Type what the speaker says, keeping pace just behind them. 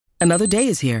Another day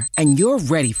is here, and you're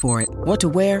ready for it. What to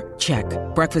wear? Check.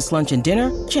 Breakfast, lunch, and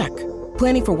dinner? Check.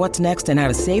 Planning for what's next and how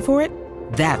to save for it?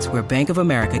 That's where Bank of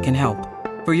America can help.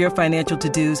 For your financial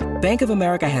to-dos, Bank of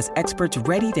America has experts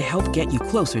ready to help get you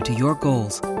closer to your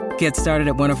goals. Get started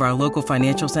at one of our local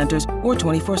financial centers or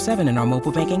 24/7 in our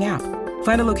mobile banking app.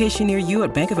 Find a location near you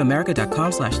at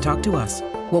bankofamerica.com/talktous.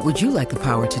 What would you like the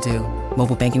power to do?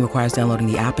 Mobile banking requires downloading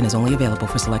the app and is only available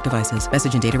for select devices.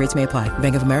 Message and data rates may apply.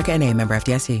 Bank of America N.A., member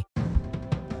FDIC.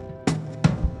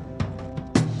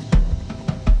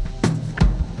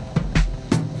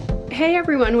 Hey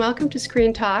everyone, welcome to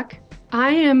Screen Talk.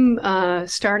 I am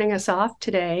starting us off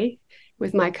today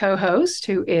with my co-host,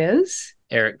 who is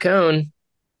Eric Kohn.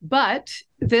 But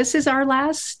this is our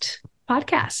last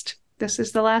podcast. This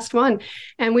is the last one.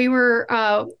 And we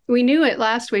knew it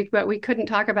last week, but we couldn't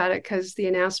talk about it because the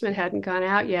announcement hadn't gone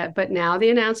out yet. But now the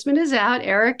announcement is out.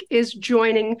 Eric is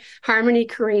joining Harmony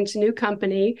Korine's new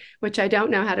company, which I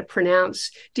don't know how to pronounce.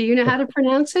 Do you know how to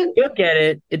pronounce it? You'll get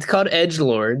it. It's called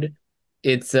Edgelord.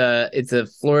 It's a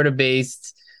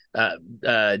Florida-based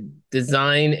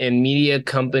design and media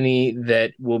company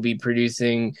that will be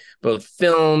producing both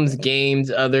films, games,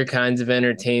 other kinds of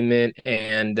entertainment,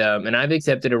 and I've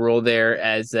accepted a role there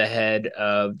as the head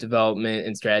of development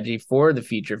and strategy for the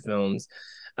feature films.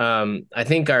 I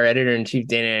think our editor-in-chief,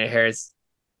 Dana Harris,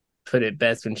 put it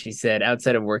best when she said,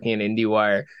 outside of working at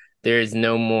IndieWire, there is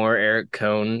no more Eric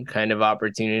Kohn kind of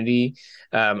opportunity.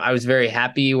 I was very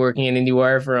happy working at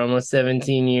IndieWire for almost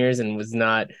 17 years and was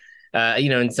not,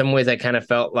 in some ways I kind of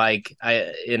felt like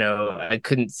I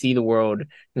couldn't see the world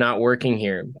not working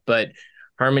here. But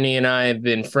Harmony and I have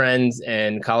been friends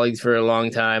and colleagues for a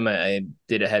long time. I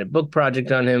had a book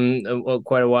project on him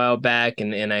quite a while back,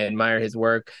 and I admire his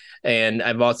work. And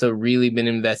I've also really been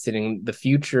invested in the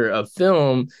future of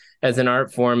film as an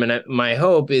art form. And my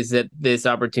hope is that this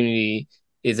opportunity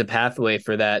is a pathway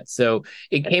for that. So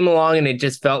it came along and it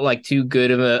just felt like too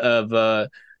good of a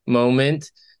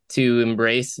moment to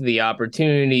embrace the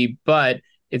opportunity. But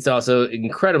it's also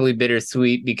incredibly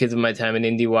bittersweet because of my time at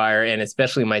IndieWire and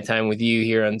especially my time with you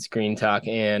here on Screen Talk.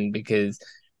 And because,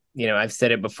 I've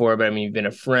said it before, but I mean, you've been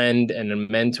a friend and a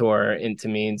mentor to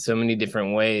me in so many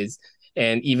different ways.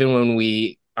 And even when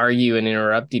we argue and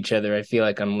interrupt each other, I feel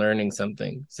like I'm learning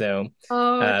something. So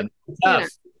tough.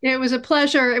 It was a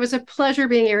pleasure. It was a pleasure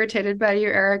being irritated by you,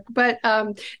 Eric. But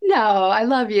no, I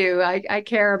love you. I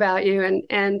care about you,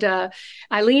 and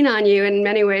I lean on you in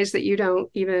many ways that you don't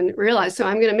even realize. So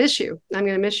I'm going to miss you. I'm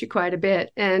going to miss you quite a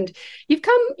bit. And you've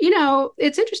come.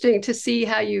 It's interesting to see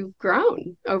how you've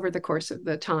grown over the course of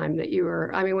the time that you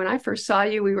were. I mean, when I first saw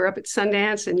you, we were up at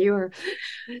Sundance, and you were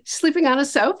sleeping on a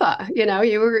sofa. You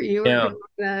were. Yeah.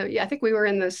 I think we were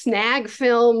in the Snag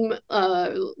Film,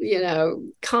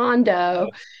 condo.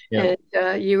 Yeah.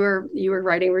 And you were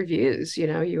writing reviews, you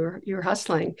were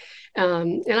hustling.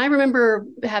 And I remember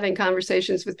having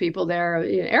conversations with people there.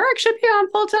 Eric should be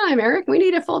on full time. Eric, we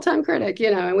need a full-time critic,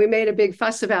 and we made a big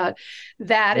fuss about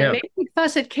that. Yeah. And made a big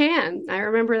fuss at Cannes. I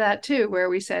remember that too, where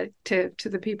we said to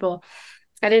the people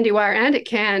at IndieWire and at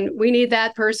Cannes, we need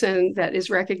that person that is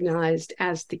recognized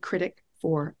as the critic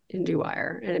for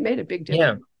IndieWire. And it made a big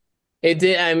difference. Yeah. It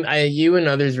did. You and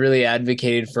others really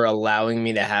advocated for allowing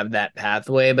me to have that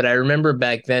pathway. But I remember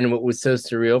back then what was so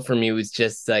surreal for me was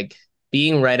just like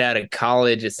being right out of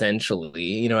college,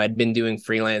 essentially. I'd been doing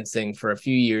freelancing for a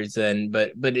few years then,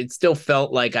 but it still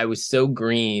felt like I was so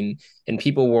green and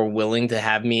people were willing to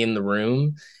have me in the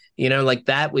room.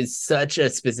 That was such a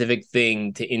specific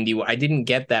thing to IndieWire. I didn't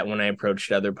get that when I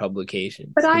approached other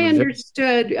publicaof But I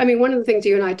understood. I mean, one of the things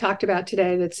you and I talked about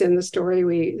today that's in the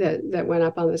story that went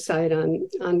up on the site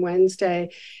on Wednesday.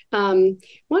 One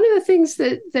of the things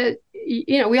that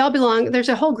we all belong. There's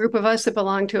a whole group of us that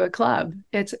belong to a club.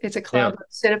 It's a club of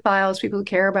cinephiles, people who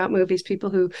care about movies,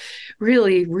 people who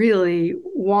really, really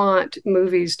want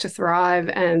movies to thrive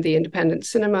and the independent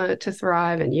cinema to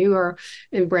thrive. And you are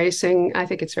embracing. I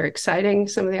think it's very exciting,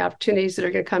 some of the opportunities that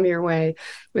are going to come your way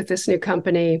with this new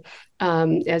company,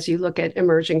 as you look at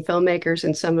emerging filmmakers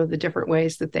and some of the different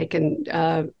ways that they can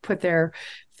put their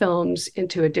films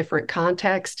into a different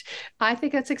context. I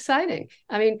think that's exciting.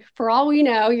 I mean, for all we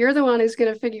know, you're the one who's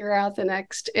going to figure out the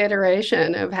next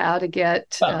iteration of how to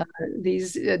get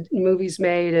these movies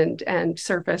made and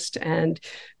surfaced and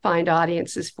find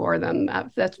audiences for them.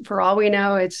 That's, for all we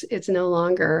know, it's no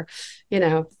longer,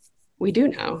 we do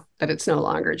know that it's no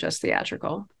longer just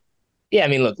theatrical. Yeah, I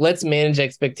mean, look, let's manage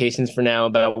expectations for now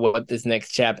about what this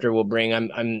next chapter will bring.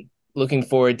 I'm looking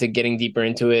forward to getting deeper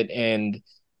into it and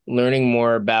learning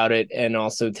more about it and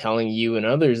also telling you and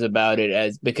others about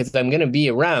it, because I'm going to be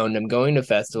around. I'm going to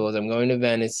festivals. I'm going to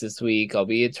Venice this week. I'll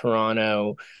be at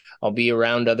Toronto. I'll be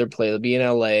around other places. I'll be in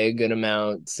LA a good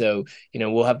amount. So,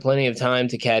 we'll have plenty of time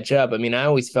to catch up. I mean, I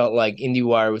always felt like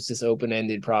IndieWire was this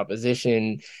open-ended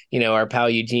proposition. Our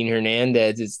pal Eugene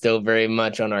Hernandez is still very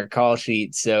much on our call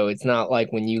sheet. So it's not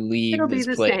like when you leave It'll be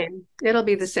the place. same. It'll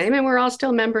be the same. And we're all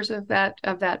still members of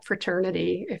that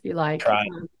fraternity, if you like. Try.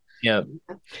 Yeah,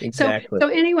 exactly. So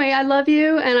anyway, I love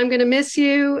you and I'm going to miss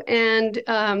you. And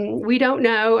we don't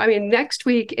know. I mean, next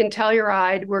week in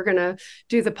Telluride, we're going to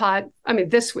do the pod. I mean,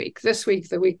 this week,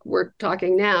 the week we're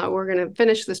talking now, we're going to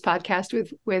finish this podcast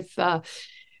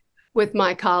with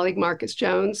my colleague, Marcus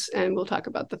Jones, and we'll talk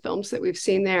about the films that we've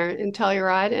seen there in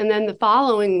Telluride. And then the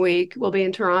following week, we'll be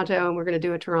in Toronto, and we're going to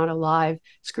do a Toronto Live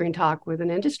screen talk with an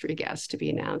industry guest to be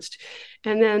announced.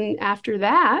 And then after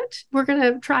that, we're going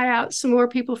to try out some more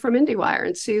people from IndieWire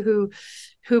and see who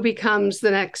becomes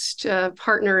the next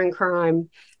partner in crime.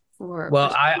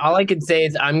 Well, all I can say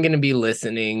is I'm going to be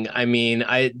listening. I mean,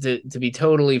 to be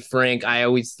totally frank, I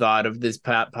always thought of this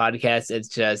podcast as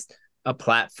just a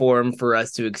platform for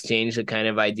us to exchange the kind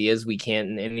of ideas we can't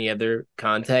in any other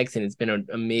context. And it's been an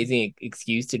amazing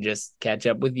excuse to just catch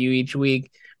up with you each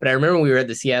week. But I remember we were at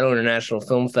the Seattle International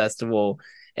Film Festival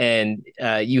and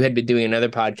you had been doing another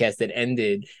podcast that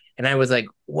ended. And I was like,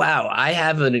 wow, I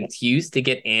have an excuse to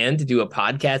get Anne to do a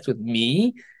podcast with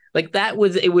me. Like it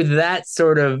was that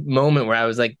sort of moment where I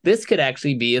was like, this could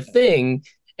actually be a thing.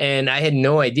 And I had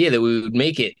no idea that we would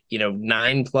make it,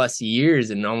 9+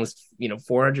 years and almost,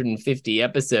 450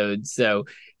 episodes. So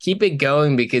keep it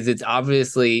going because it's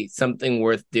obviously something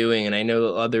worth doing. And I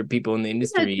know other people in the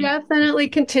industry definitely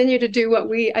continue to do what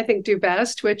we, I think, do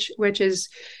best, which is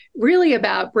really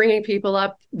about bringing people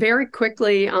up very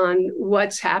quickly on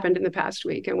what's happened in the past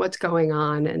week and what's going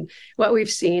on and what we've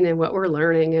seen and what we're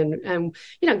learning and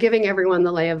giving everyone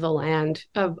the lay of the land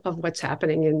of what's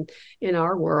happening in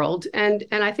our world. And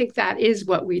I think that is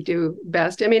what we do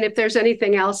best. I mean, if there's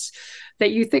anything else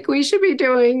that you think we should be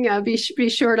doing, be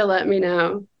sure to let me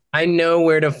know. I know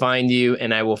where to find you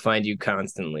and I will find you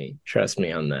constantly. Trust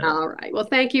me on that. All right. Well,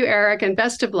 thank you, Eric, and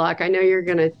best of luck. I know you're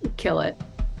going to kill it.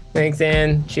 Thanks,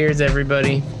 Anne. Cheers,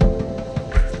 everybody.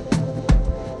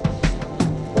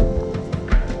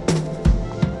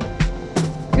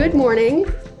 Good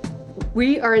morning.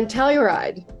 We are in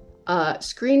Telluride,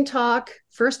 Screen Talk,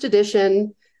 first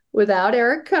edition, without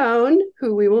Eric Kohn,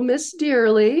 who we will miss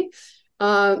dearly.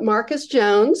 Marcus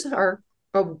Jones, our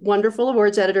wonderful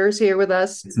awards editor, is here with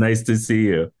us. It's nice to see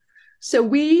you. So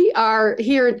we are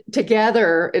here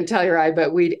together in Telluride,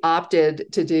 but we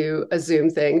opted to do a Zoom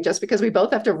thing just because we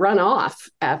both have to run off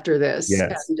after this.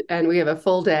 Yes. And we have a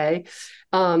full day.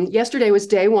 Yesterday was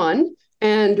day one,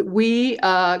 and we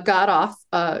got off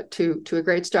to a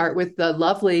great start with the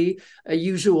lovely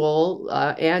usual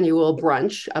annual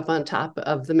brunch up on top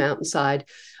of the mountainside.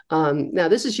 Now,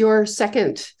 this is your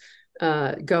second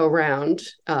go around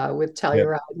with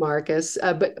Telluride, yep. Marcus,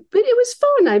 but it was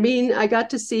fun. I mean, I got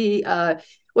to see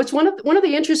what's one of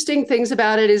the interesting things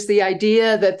about it is the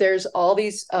idea that there's all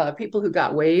these people who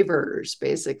got waivers,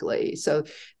 basically. So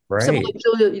right. Someone like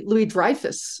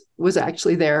Louis-Dreyfus was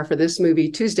actually there for this movie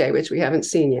Tuesday, which we haven't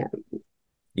seen yet.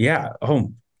 Yeah.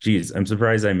 Oh, geez, I'm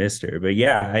surprised I missed her. But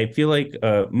yeah, I feel like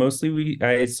mostly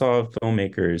I saw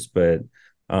filmmakers, but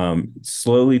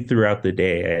slowly throughout the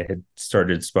day, I had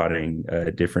started spotting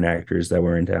different actors that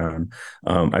were in town.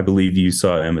 I believe you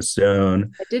saw Emma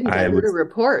Stone. I didn't get her to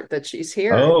report that she's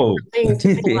here. Oh,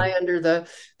 to fly under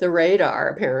the radar,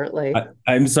 apparently.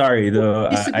 I'm sorry, though.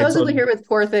 He's supposedly here with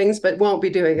Poor Things, but won't be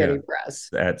doing any press.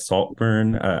 At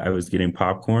Saltburn, I was getting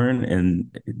popcorn,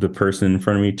 and the person in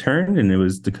front of me turned, and it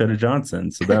was Dakota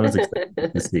Johnson. So that was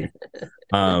exciting to see.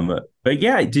 But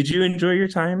yeah, did you enjoy your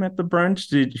time at the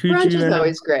brunch? Brunch is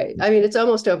always great. I mean, it's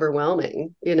almost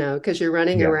overwhelming, because you're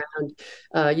running around.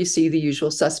 You see the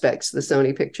usual suspects, the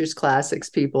Sony Pictures Classics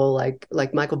people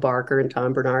like Michael Barker and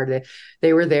Tom Bernard.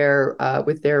 They were there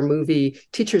with their movie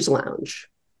Teacher's Lounge,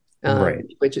 right,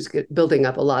 which is building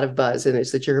up a lot of buzz, and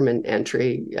it's the German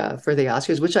entry for the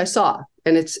Oscars, which I saw,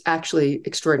 and it's actually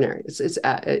extraordinary.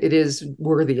 It is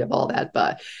worthy of all that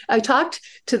buzz. I talked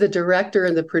to the director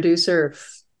and the producer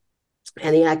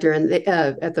and the actor and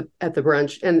at the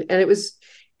brunch, and it was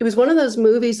one of those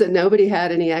movies that nobody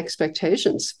had any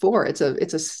expectations for. It's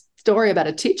a story about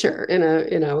a teacher in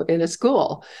a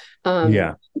school.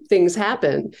 Things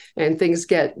happen and things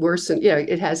get worse, and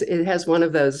it has one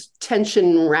of those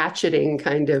tension ratcheting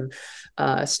kind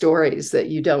of stories that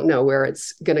you don't know where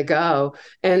it's going to go.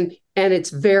 And and it's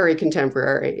very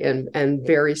contemporary and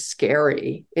very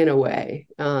scary in a way.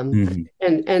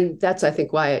 And that's, I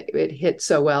think, why it hit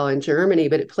so well in Germany,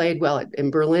 but it played well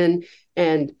in Berlin,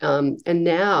 and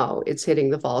now it's hitting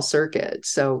the fall circuit.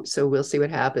 So we'll see what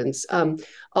happens.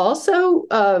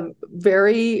 Also,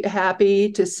 very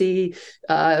happy to see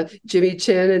Jimmy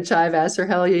Chin and Chai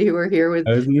Vasarhelyi, who are here with,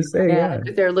 I was going to say,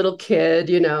 with their little kid.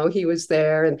 He was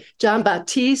there, and John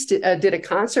Baptiste did a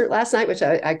concert last night, which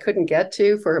I couldn't get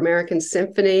to, for American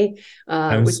Symphony.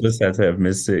 I'm so sad to have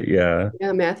missed it. Yeah,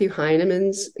 Matthew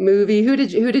Heinemann's movie. Who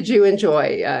did you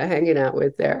enjoy hanging out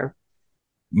with there?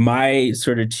 My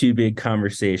sort of two big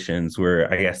conversations were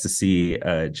I got to see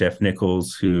Jeff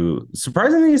Nichols, who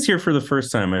surprisingly is here for the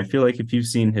first time. I feel like if you've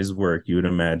seen his work, you would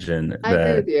imagine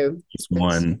that this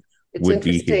one would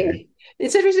be here.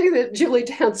 It's interesting that Julie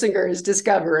Townsinger is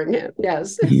discovering him.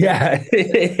 Yes. Yeah,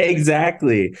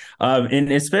 exactly.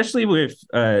 And especially with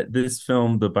this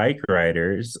film, The Bike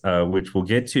Riders, which we'll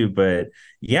get to. But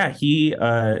yeah, he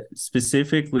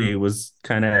specifically was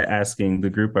kind of asking the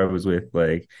group I was with,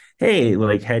 like, hey,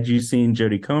 like, had you seen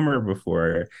Jodie Comer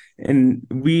before? And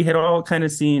we had all kind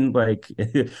of seen, like,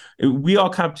 we all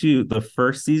copped to the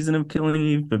first season of Killing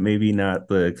Eve, but maybe not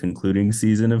the concluding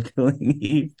season of Killing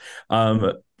Eve.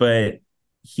 But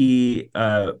he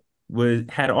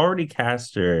had already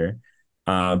cast her,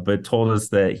 but told us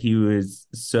that he was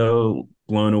so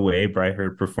blown away by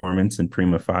her performance in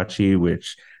Prima Facie,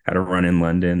 which had a run in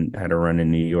London, had a run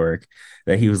in New York,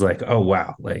 that he was like, oh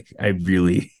wow, like I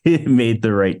really made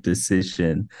the right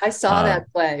decision. I saw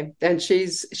that play, and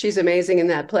she's amazing in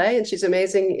that play, and she's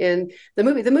amazing in the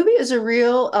movie. The movie is a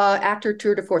real actor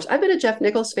tour de force. I've been a Jeff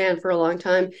Nichols fan for a long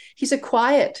time. He's a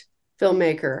quiet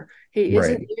filmmaker. He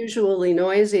isn't usually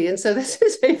noisy. And so this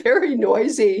is a very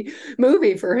noisy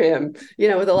movie for him,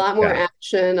 with a lot more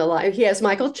action. He has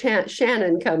Michael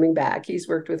Shannon coming back. He's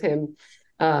worked with him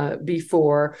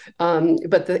before.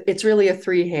 But it's really a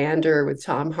three-hander with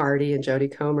Tom Hardy and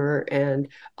Jodie Comer and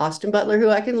Austin Butler, who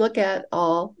I can look at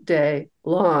all day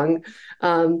long.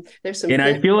 There's some, and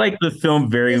I feel like the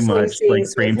film very much like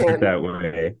frames it that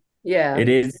way. Yeah, it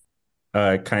is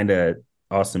kind of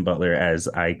Austin Butler as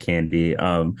eye candy.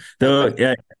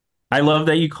 Though I love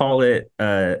that you call it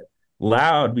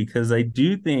loud, because I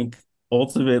do think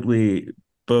ultimately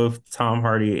both Tom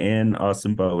Hardy and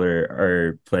Austin Butler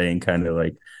are playing kind of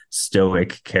like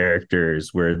stoic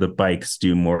characters where the bikes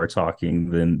do more talking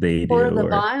than they do. Or the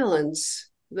violence.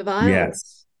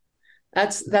 Yes.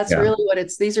 That's really what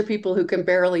it's. These are people who can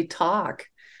barely talk.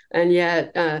 And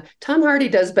yet Tom Hardy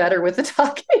does better with the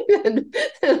talking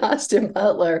than Austin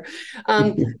Butler.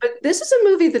 But this is a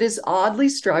movie that is oddly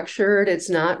structured. It's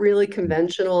not really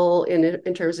conventional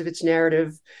in terms of its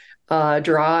narrative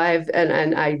drive.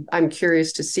 And I'm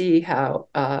curious to see how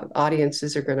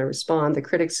audiences are going to respond. The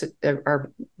critics are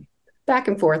back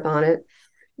and forth on it.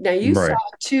 Now, you saw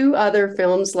two other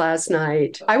films last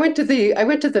night. I went to the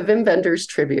Wim Wenders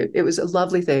tribute. It was a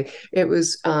lovely thing. It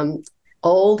was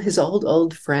his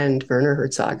old friend Werner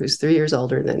Herzog, who's 3 years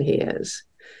older than he is,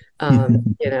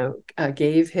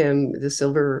 gave him the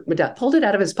silver medallion, pulled it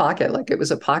out of his pocket like it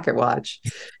was a pocket watch,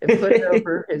 and put it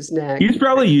over his neck. He's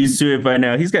probably used to it by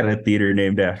now. He's got a theater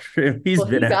named after him. He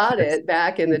got it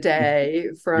back in the day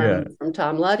from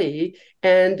Tom Luddy,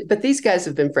 but these guys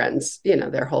have been friends,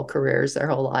 their whole careers, their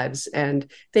whole lives,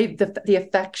 and the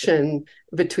affection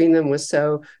between them was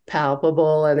so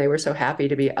palpable, and they were so happy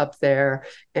to be up there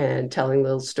and telling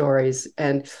little stories.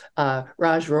 And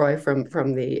Raj Roy from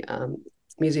the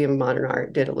Museum of Modern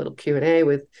Art did a little Q&A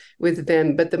with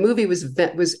Wim, but the movie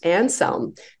was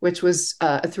Anselm, which was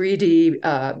a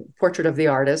 3D portrait of the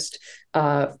artist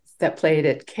that played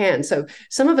at Cannes. So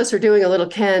some of us are doing a little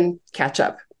Cannes catch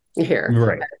up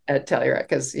here at Telluride,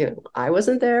 because I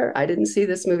wasn't there. I didn't see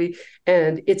this movie,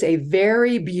 and it's a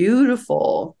very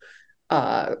beautiful,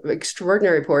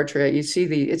 extraordinary portrait. It's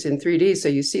in 3D, so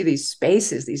you see these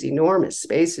spaces, these enormous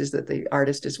spaces that the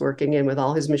artist is working in with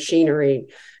all his machinery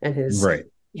and his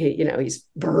he's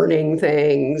burning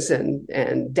things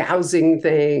and dousing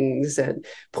things and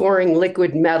pouring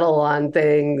liquid metal on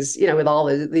things, with all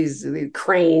these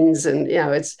cranes, and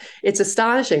it's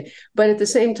astonishing. But at the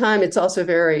same time, it's also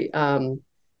very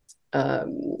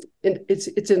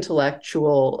it's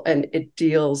intellectual, and it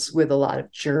deals with a lot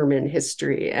of German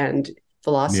history and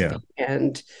philosophy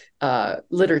and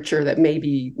literature that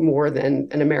maybe more than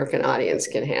an American audience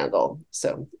can handle.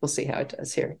 So we'll see how it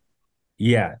does here.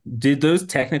 Yeah. Did those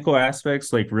technical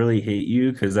aspects like really hit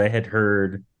you? Because I had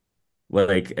heard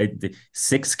like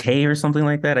 6K or something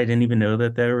like that. I didn't even know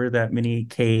that there were that many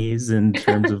Ks in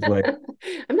terms of like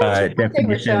I'm not sure what they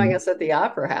were showing definition. us at the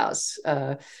Opera House.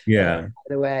 Yeah. By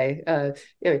the way,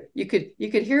 you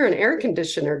could hear an air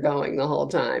conditioner going the whole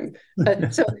time.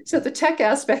 So the tech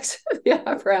aspects of the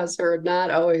Opera House are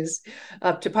not always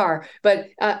up to par. But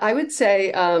I would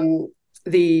say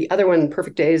the other one,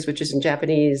 Perfect Days, which is in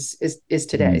Japanese, is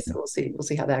today. So we'll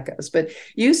see how that goes. But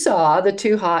you saw the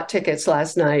two hot tickets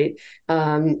last night.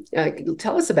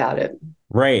 Tell us about it.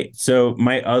 Right. So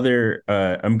my other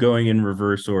I'm going in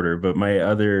reverse order, but my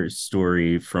other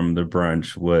story from the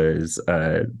brunch was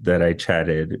that I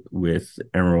chatted with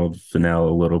Emerald Fennell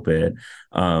a little bit.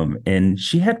 And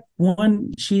she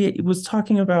was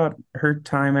talking about her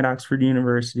time at Oxford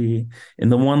University,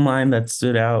 and the one line that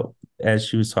stood out as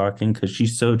she was talking, because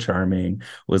she's so charming,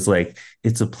 was like,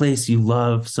 it's a place you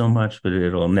love so much, but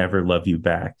it'll never love you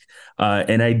back.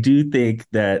 And I do think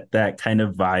that that kind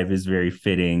of vibe is very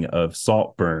fitting of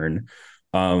Saltburn,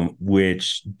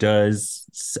 which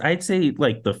does, I'd say,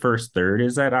 like the first third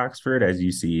is at Oxford, as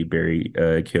you see Barry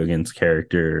Keoghan's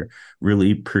character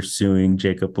really pursuing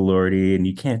Jacob Elordi, and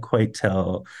you can't quite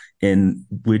tell in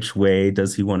which way.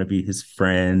 Does he want to be his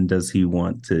friend? Does he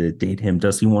want to date him?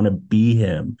 Does he want to be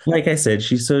him? Like I said,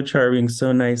 she's so charming,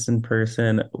 so nice in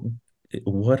person.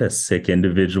 What a sick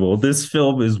individual. This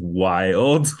film is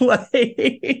wild.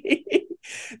 Like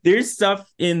there's stuff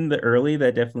in the early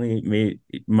that definitely made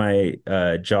my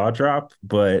jaw drop,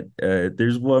 but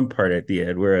there's one part at the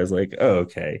end where I was like, oh,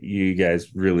 okay, you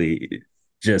guys really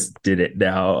just did it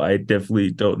now. I definitely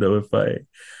don't know if I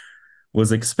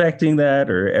was expecting that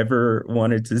or ever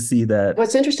wanted to see that.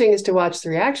 What's interesting is to watch the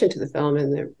reaction to the film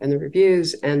and the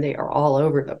reviews, and they are all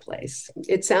over the place.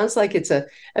 It sounds like I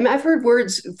mean, I've heard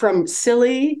words from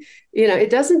silly. It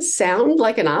doesn't sound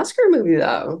like an Oscar movie,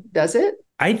 though, does it?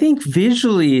 I think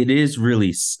visually it is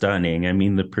really stunning. I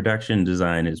mean, the production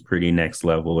design is pretty next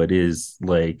level. It is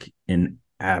like an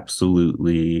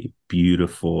absolutely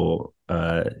beautiful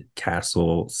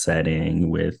castle setting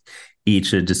with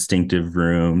each a distinctive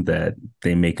room that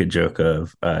they make a joke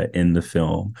of in the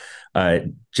film.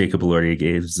 Jacob Elordi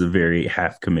gives a very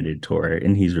half-committed tour,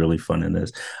 and he's really fun in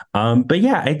this. But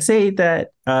yeah, I'd say that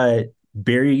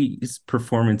Barry's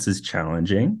performance is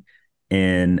challenging.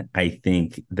 And I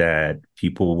think that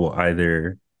people will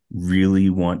either really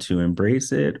want to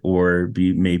embrace it or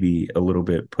be maybe a little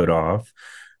bit put off.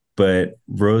 But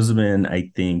Rosamund, I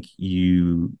think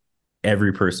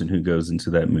every person who goes into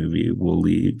that movie will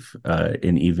leave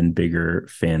an even bigger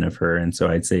fan of her. And so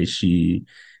I'd say she,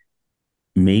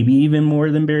 maybe even more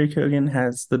than Barry Keoghan,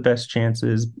 has the best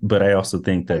chances. But I also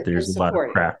think that there's a lot of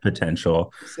craft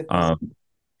potential.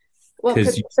 Well,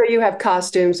 so you have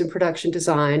costumes and production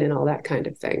design and all that kind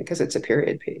of thing because it's a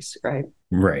period piece, right?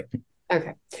 Right.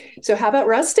 Okay. So how about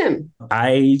Rustin?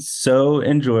 I so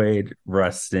enjoyed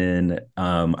Rustin.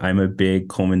 I'm a big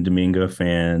Colman Domingo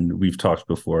fan. We've talked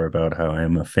before about how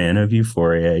I'm a fan of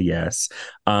Euphoria, yes.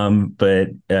 But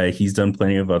he's done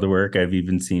plenty of other work. I've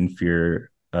even seen Fear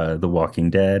the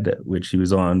Walking Dead, which he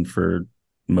was on for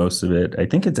most of it. I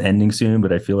think it's ending soon,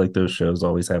 but I feel like those shows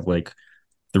always have like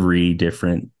 3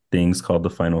 different things called the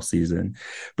final season.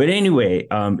 But anyway,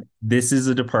 this is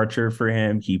a departure for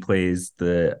him. He plays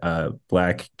the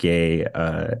Black gay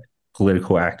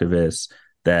political activist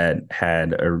that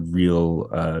had a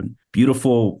real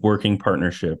beautiful working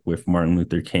partnership with Martin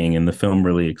Luther King. And the film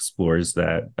really explores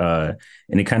that.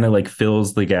 And it kind of like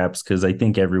fills the gaps because I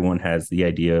think everyone has the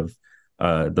idea of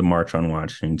the March on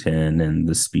Washington and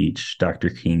the speech Dr.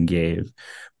 King gave.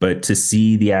 But to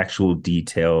see the actual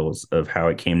details of how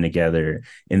it came together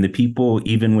and the people,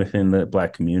 even within the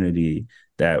Black community,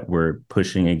 that were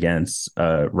pushing against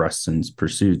Rustin's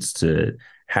pursuits to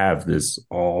have this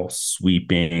all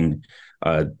sweeping,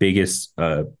 biggest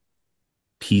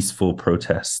peaceful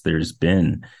protest there's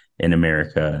been in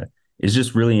America is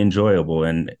just really enjoyable.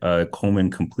 And Coleman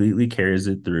completely carries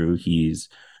it through. He's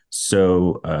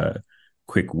so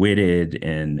quick-witted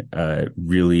and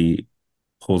really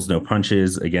pulls no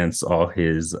punches against all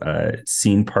his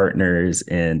scene partners.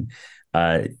 And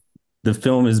the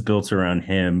film is built around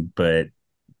him, but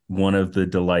one of the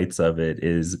delights of it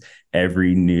is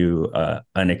every new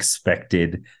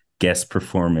unexpected guest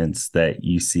performance that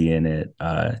you see in it.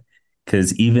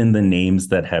 Because even the names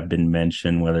that have been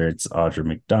mentioned, whether it's Audra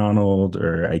McDonald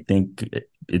or I think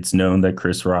it's known that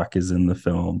Chris Rock is in the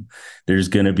film, there's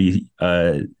going to be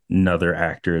another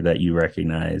actor that you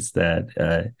recognize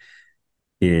that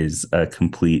is a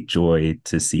complete joy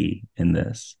to see in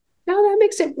this. No, that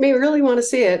makes me really want to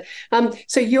see it.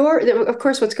 So of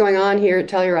course, what's going on here at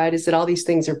Telluride is that all these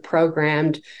things are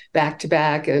programmed back to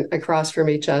back and across from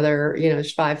each other.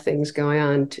 There's 5 things going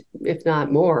on, if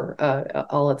not more,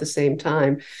 all at the same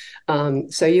time.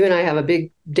 So you and I have a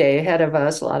big day ahead of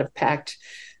us, a lot of packed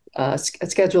a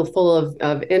schedule full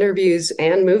of interviews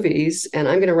and movies. And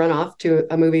I'm going to run off to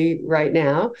a movie right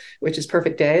now, which is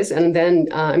Perfect Days. And then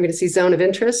I'm going to see Zone of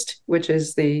Interest, which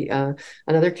is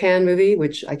another Cannes movie,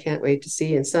 which I can't wait to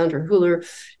see. And Sandra Hüller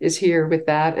is here with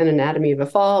that, and Anatomy of a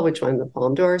Fall, which won the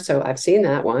Palme d'Or. So I've seen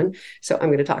that one. So I'm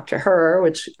going to talk to her,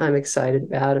 which I'm excited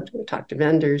about. I'm going to talk to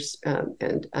vendors,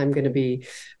 and I'm going to be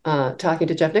talking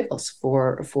to Jeff Nichols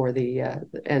for the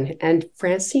and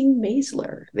Francine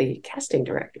Maisler, the casting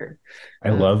director. I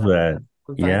love that.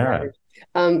 Yeah.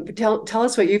 Tell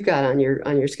us what you've got on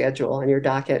your schedule, on your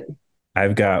docket.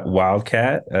 I've got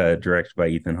Wildcat, directed by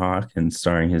Ethan Hawke and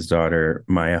starring his daughter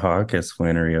Maya Hawke as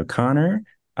Flannery O'Connor.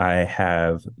 I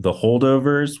have The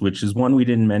Holdovers, which is one we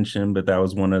didn't mention, but that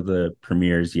was one of the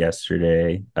premieres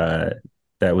yesterday.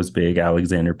 That was big.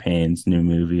 Alexander Payne's new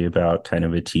movie about kind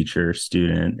of a teacher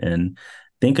student, and I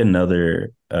think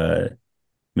another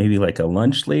maybe like a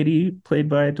lunch lady played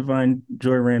by Divine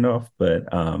Joy Randolph, but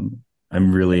I'm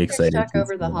really excited. Stuck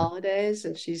over the holidays,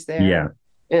 and she's there. Yeah,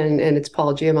 and it's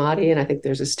Paul Giamatti, and I think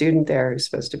there's a student there who's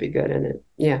supposed to be good in it.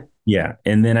 Yeah,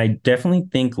 and then I definitely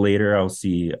think later I'll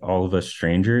see All of Us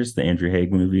Strangers, the Andrew Haigh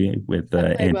movie with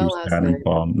Andrew Scott and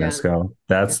Paul Mescal.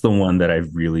 That's the one that I've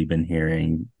really been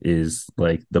hearing is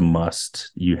like the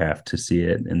must. You have to see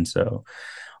it, and so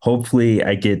hopefully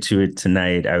I get to it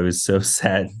tonight. I was so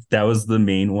sad. That was the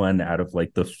main one out of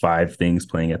like the 5 things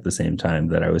playing at the same time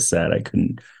that I was sad I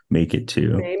couldn't make it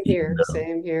to.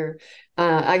 Same here.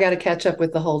 I got to catch up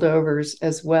with The Holdovers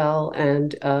as well.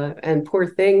 And Poor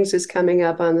Things is coming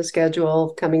up on the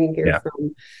schedule, coming in here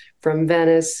from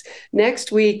Venice.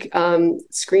 Next week,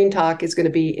 Screen Talk is going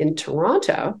to be in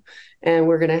Toronto, and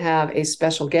we're going to have a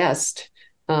special guest,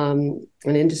 an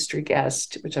industry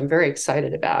guest, which I'm very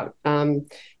excited about.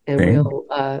 And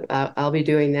I'll be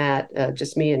doing that,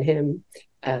 just me and him.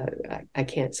 I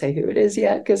can't say who it is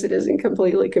yet because it isn't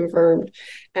completely confirmed.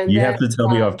 And you have to tell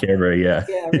me off camera. Yeah,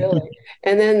 really.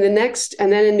 And then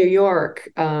in New York,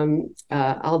 we'll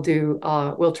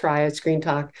try a Screen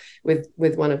Talk with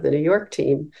one of the New York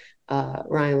team,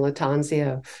 Ryan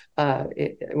Latanzio,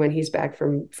 when he's back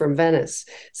from Venice.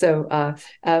 So,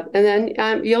 and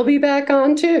then you'll be back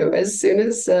on too as soon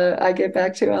as I get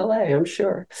back to LA, I'm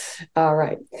sure. All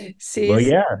right. See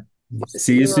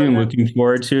you soon. Looking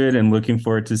forward to it, and looking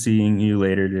forward to seeing you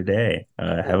later today.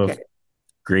 Have a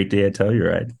great day at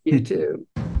Telluride. You too.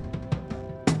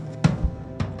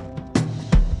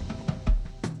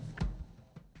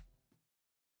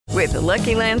 With the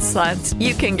Lucky Land Slots,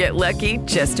 you can get lucky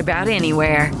just about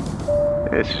anywhere.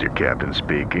 This is your captain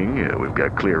speaking. We've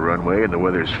got clear runway and the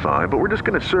weather's fine, but we're just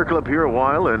going to circle up here a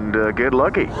while and get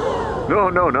lucky.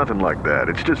 No, nothing like that.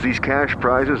 It's just these cash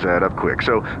prizes add up quick.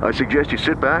 So I suggest you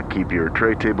sit back, keep your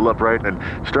tray table upright, and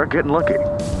start getting lucky.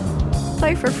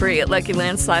 Play for free at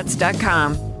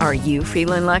LuckyLandSlots.com. Are you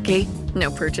feeling lucky?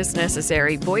 No purchase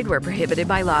necessary. Void where prohibited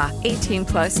by law.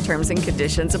 18+ terms and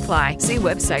conditions apply. See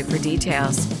website for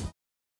details.